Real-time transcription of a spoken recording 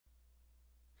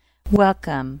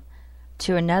Welcome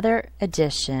to another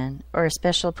edition or a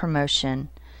special promotion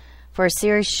for a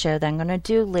series show that I'm going to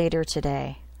do later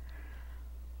today.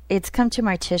 It's come to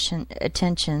my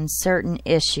attention certain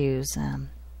issues.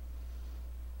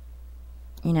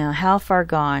 How far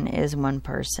gone is one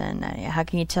person? How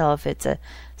can you tell if it's a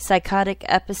psychotic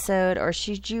episode, or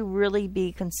should you really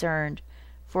be concerned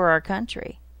for our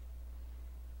country?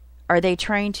 Are they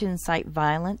trying to incite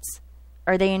violence?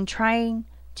 Are they trying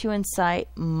to incite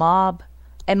a mob?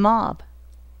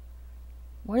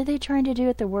 What are they trying to do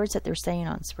with the words that they're saying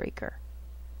on Spreaker?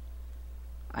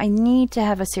 I need to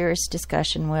have a serious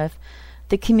discussion with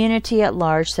the community at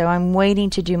large, so I'm waiting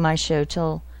to do my show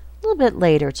till a little bit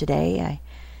later today. I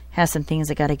have some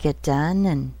things I got to get done,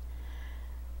 and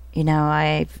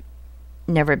I've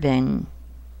never been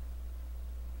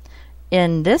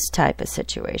in this type of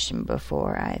situation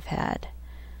before. I've had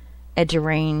a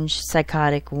deranged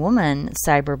psychotic woman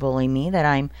cyberbully me that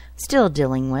I'm still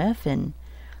dealing with, and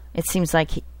it seems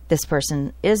like this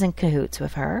person is in cahoots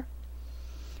with her.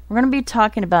 We're going to be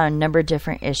talking about a number of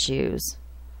different issues,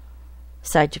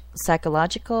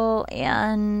 psychological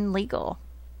and legal.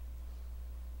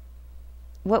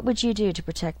 What would you do to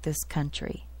protect this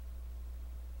country?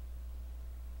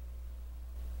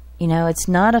 It's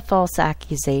not a false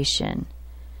accusation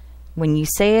when you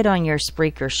say it on your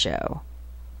Spreaker show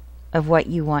of what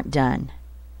you want done.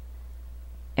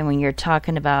 And when you're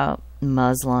talking about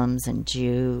Muslims and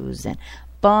Jews and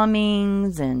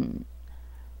bombings, and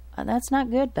that's not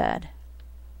good, bud.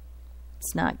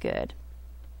 It's not good.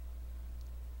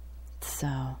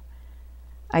 So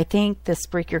I think the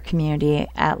Spreaker community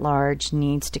at large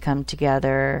needs to come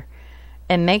together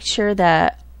and make sure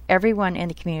that everyone in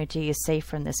the community is safe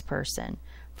from this person,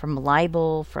 from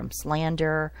libel, from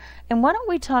slander. And why don't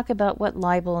we talk about what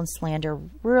libel and slander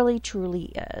really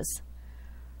truly is?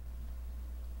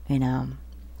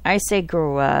 I say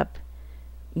grow up.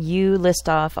 You list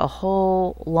off a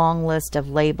whole long list of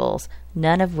labels,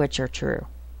 none of which are true.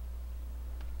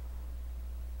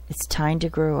 It's time to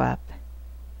grow up.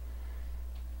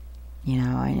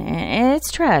 And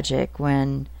it's tragic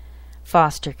when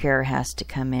foster care has to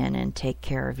come in and take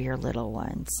care of your little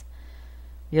ones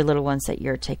that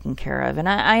you're taking care of. And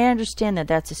I understand that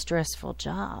that's a stressful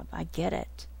job. I get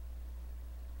it.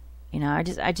 I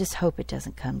just hope it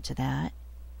doesn't come to that.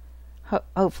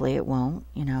 Hopefully it won't.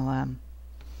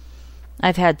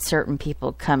 I've had certain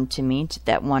people come to me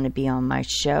that want to be on my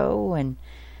show, and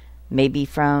maybe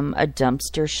from a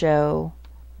dumpster show,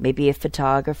 maybe a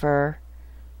photographer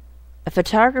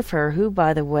who,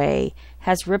 by the way,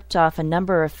 has ripped off a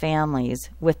number of families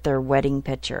with their wedding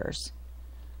pictures.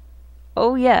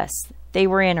 Oh yes, they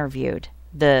were interviewed,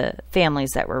 the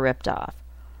families that were ripped off.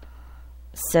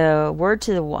 So, word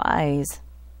to the wise,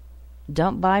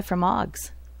 don't buy from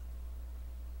Oggs.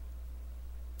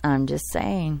 I'm just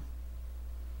saying.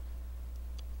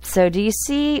 So do you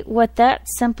see what that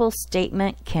simple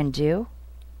statement can do?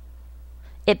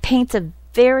 It paints a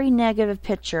very negative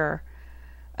picture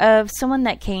of someone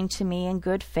that came to me in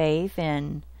good faith,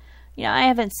 and I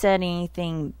haven't said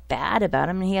anything bad about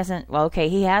him. He hasn't. Well, okay,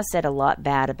 he has said a lot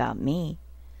bad about me,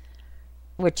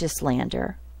 which is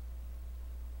slander.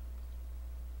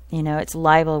 It's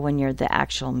libel when you're the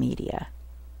actual media.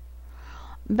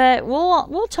 But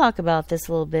we'll talk about this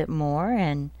a little bit more,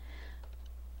 and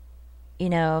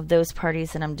those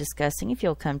parties that I'm discussing, if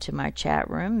you'll come to my chat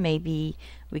room, maybe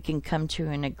we can come to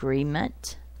an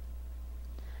agreement.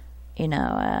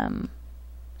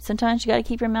 Sometimes you got to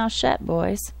keep your mouth shut,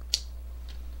 boys,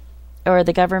 or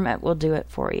the government will do it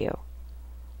for you.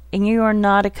 And you are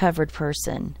not a covered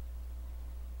person.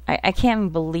 I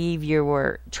can't believe you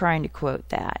were trying to quote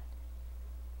that.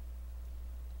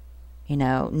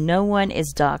 No one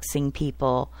is doxing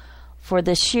people for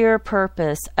the sheer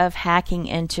purpose of hacking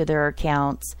into their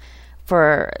accounts,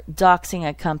 for doxing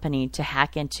a company to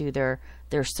hack into their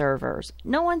servers.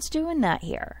 No one's doing that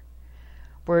here.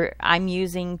 Where I'm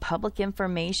using public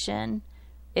information.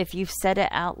 If you've said it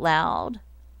out loud,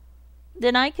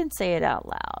 then I can say it out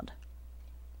loud.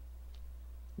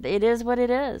 It is what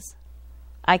it is.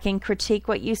 I can critique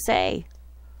what you say.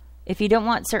 If you don't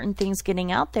want certain things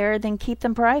getting out there, then keep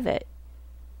them private.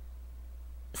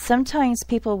 Sometimes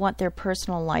people want their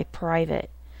personal life private,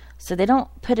 so they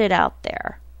don't put it out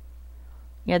there.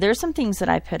 There's some things that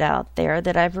I put out there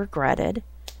that I've regretted,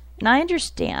 and I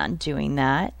understand doing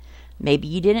that. Maybe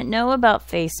you didn't know about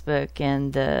Facebook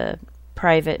and the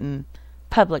private and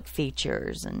public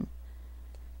features, and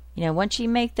once you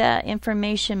make that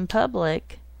information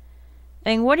public,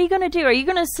 what are you going to do? Are you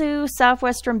going to sue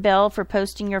Southwestern Bell for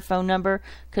posting your phone number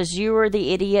because you were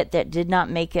the idiot that did not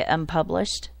make it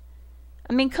unpublished?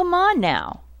 Come on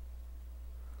now.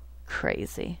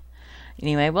 crazy.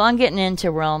 Anyway, well, I'm getting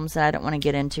into realms that I don't want to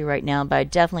get into right now, but I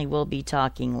definitely will be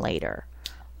talking later.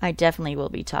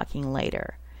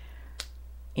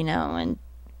 And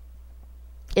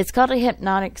it's called a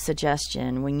hypnotic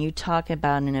suggestion when you talk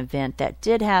about an event that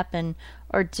did happen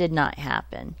or did not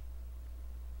happen.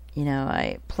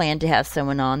 I plan to have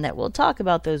someone on that will talk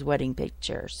about those wedding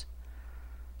pictures.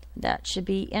 That should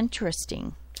be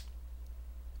interesting.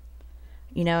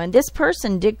 And this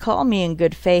person did call me in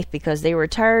good faith because they were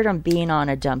tired of being on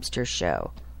a dumpster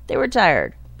show. They were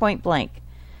tired, point blank.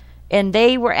 And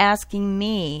they were asking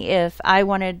me if I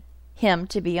wanted him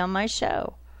to be on my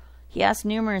show. He asked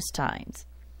numerous times.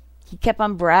 He kept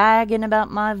on bragging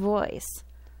about my voice.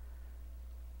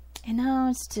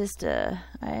 It's just, I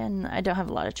don't have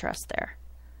a lot of trust there.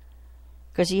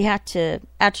 Because you have to,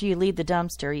 after you leave the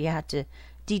dumpster, you have to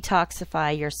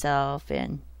detoxify yourself.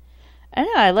 And I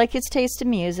don't know, I like his taste in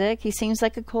music. He seems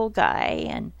like a cool guy.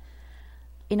 And,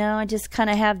 I just kind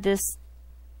of have this,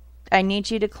 I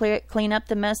need you to clean up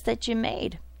the mess that you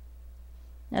made.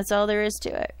 That's all there is to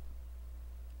it.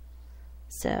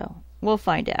 So, we'll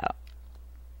find out.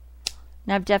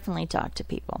 And I've definitely talked to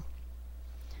people.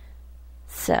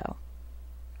 So,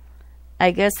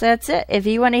 I guess that's it. If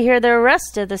you want to hear the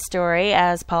rest of the story,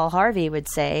 as Paul Harvey would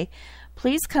say,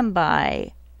 please come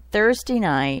by Thursday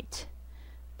night,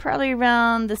 probably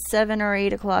around the 7 or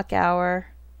 8 o'clock hour.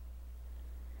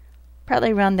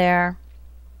 Probably around there.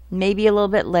 Maybe a little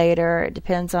bit later. It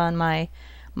depends on my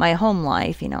home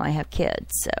life. I have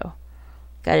kids, so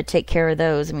got to take care of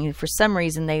those. For some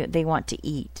reason, they want to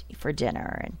eat for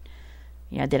dinner.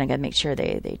 And, then I got to make sure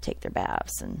they take their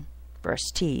baths and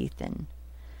brush teeth and,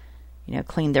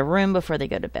 clean their room before they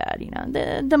go to bed.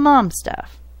 The mom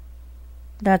stuff.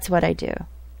 That's what I do.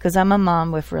 Because I'm a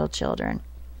mom with real children.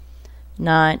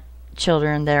 Not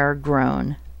children that are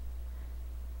grown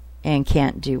and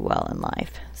can't do well in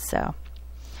life. So,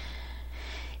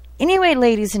 anyway,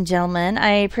 ladies and gentlemen, I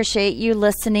appreciate you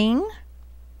listening.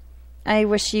 I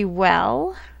wish you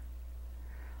well.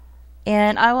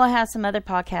 And I will have some other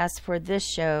podcasts for this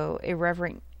show,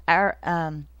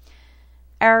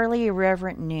 Hourly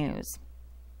Irreverent News.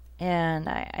 And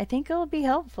I think it'll be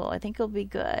helpful. I think it'll be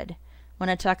good. When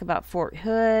I talk about Fort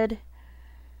Hood,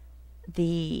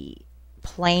 the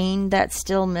plane that's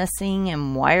still missing,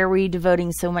 and why are we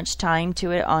devoting so much time to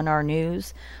it on our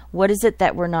news? What is it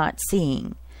that we're not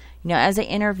seeing? As an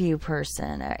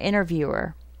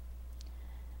interviewer,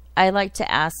 I like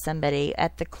to ask somebody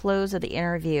at the close of the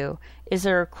interview, is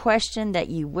there a question that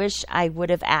you wish I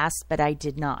would have asked but I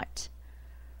did not?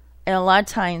 And a lot of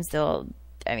times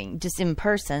just in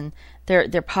person,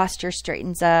 their posture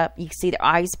straightens up. You can see their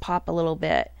eyes pop a little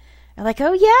bit. They're like,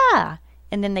 oh yeah.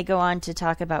 And then they go on to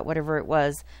talk about whatever it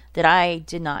was that I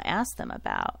did not ask them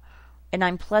about. And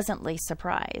I'm pleasantly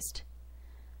surprised.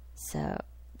 So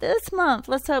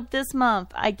let's hope this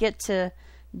month I get to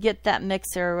get that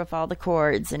mixer with all the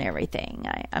cords and everything.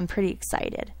 I'm pretty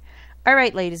excited. All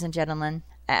right, ladies and gentlemen,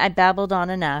 I babbled on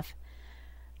enough.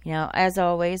 As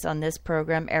always on this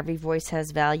program, every voice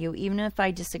has value, even if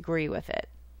I disagree with it.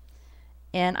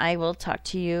 And I will talk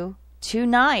to you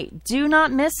tonight. Do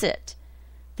not miss it.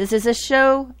 This is a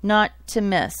show not to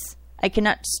miss. I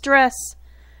cannot stress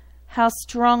how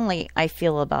strongly I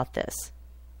feel about this.